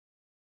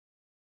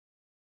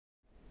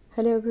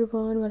Hello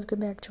everyone,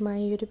 welcome back to my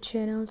YouTube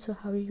channel. So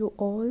how are you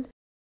all?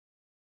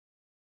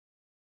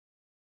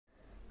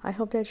 I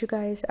hope that you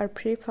guys are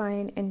pretty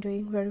fine and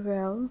doing very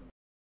well.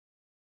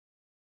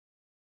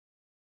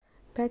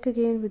 Back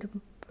again with a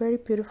very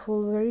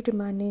beautiful, very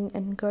demanding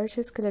and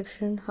gorgeous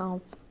collection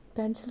of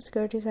pencil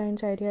skirt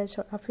designs ideas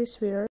for office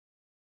wear.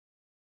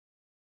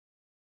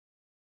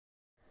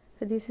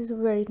 So this is a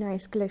very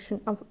nice collection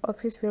of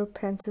office wear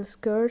pencil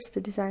skirts. The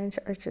designs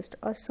are just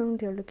awesome.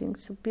 They're looking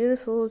so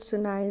beautiful, so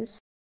nice.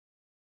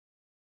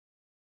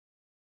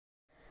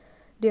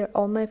 They're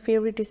all my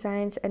favorite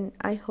designs and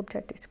I hope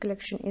that this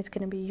collection is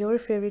gonna be your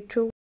favorite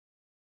too.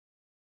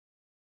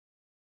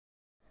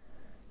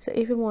 So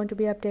if you want to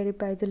be updated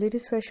by the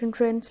latest fashion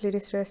trends,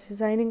 latest dress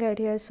designing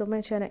ideas, so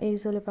my channel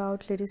is all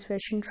about latest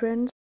fashion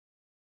trends.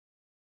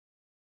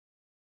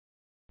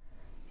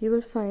 You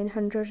will find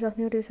hundreds of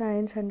new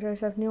designs,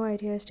 hundreds of new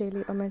ideas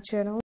daily on my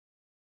channel.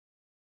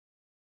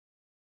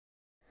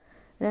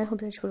 And I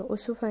hope that you will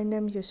also find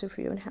them useful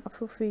for you and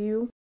helpful for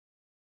you.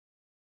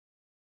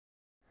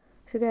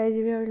 So guys, if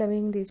you are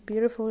loving these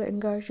beautiful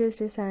and gorgeous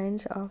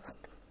designs of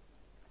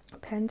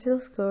pencil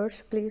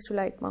skirts, please do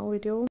like my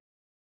video.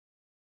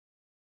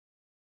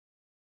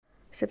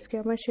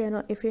 Subscribe my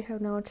channel if you have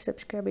not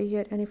subscribed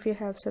yet, and if you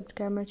have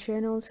subscribed my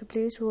channel, so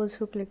please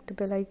also click the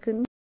bell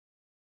icon.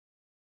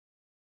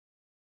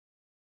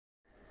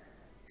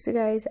 So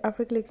guys,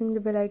 after clicking the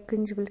bell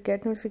icon, you will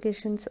get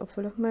notifications of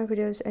all of my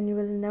videos and you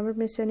will never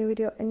miss any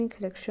video, any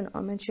collection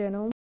on my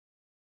channel.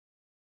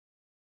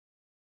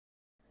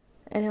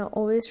 And I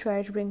always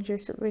try to bring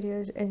useful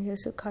videos and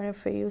useful content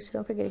for you, so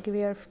don't forget to give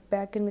your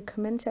feedback in the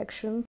comment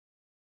section.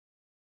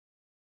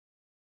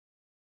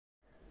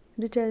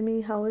 Do tell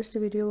me how was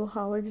the video,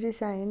 how are the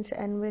designs,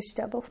 and which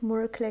type of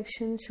more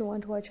collections you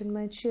want to watch on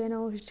my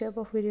channel, which type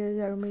of videos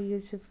are more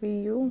useful for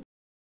you.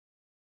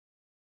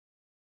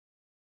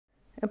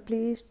 And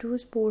please do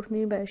support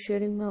me by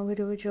sharing my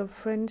video with your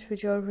friends,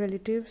 with your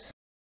relatives.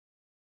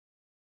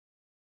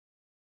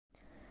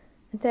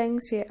 And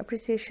thanks for your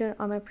appreciation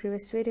on my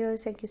previous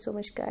videos. Thank you so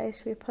much guys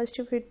for your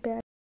positive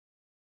feedback.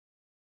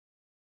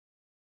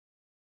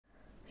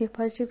 Your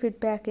positive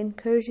feedback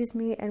encourages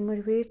me and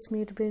motivates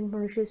me to bring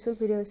more useful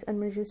videos and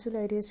more useful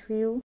ideas for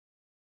you.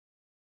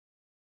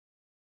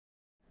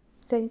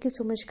 Thank you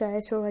so much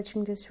guys for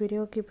watching this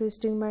video. Keep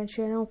visiting my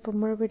channel for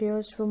more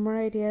videos, for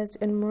more ideas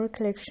and more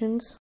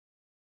collections.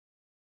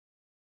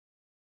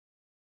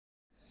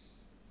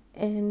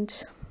 And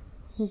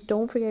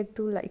don't forget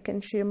to like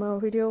and share my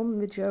video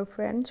with your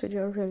friends, with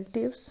your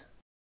relatives.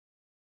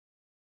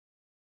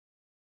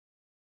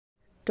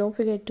 Don't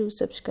forget to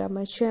subscribe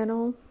my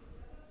channel.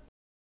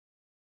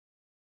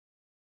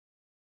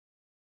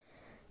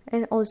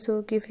 And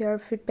also give your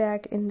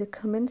feedback in the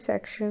comment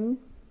section.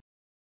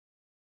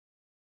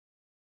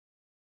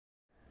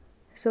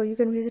 So you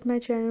can visit my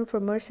channel for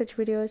more such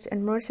videos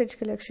and more such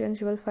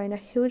collections. You will find a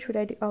huge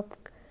variety of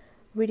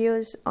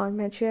videos on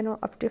my channel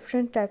of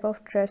different type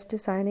of dress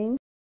designing.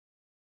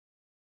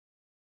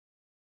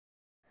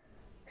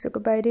 So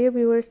goodbye dear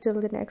viewers,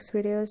 till the next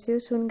video. See you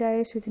soon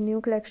guys with a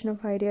new collection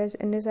of ideas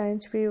and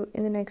designs for you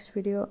in the next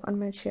video on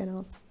my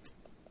channel.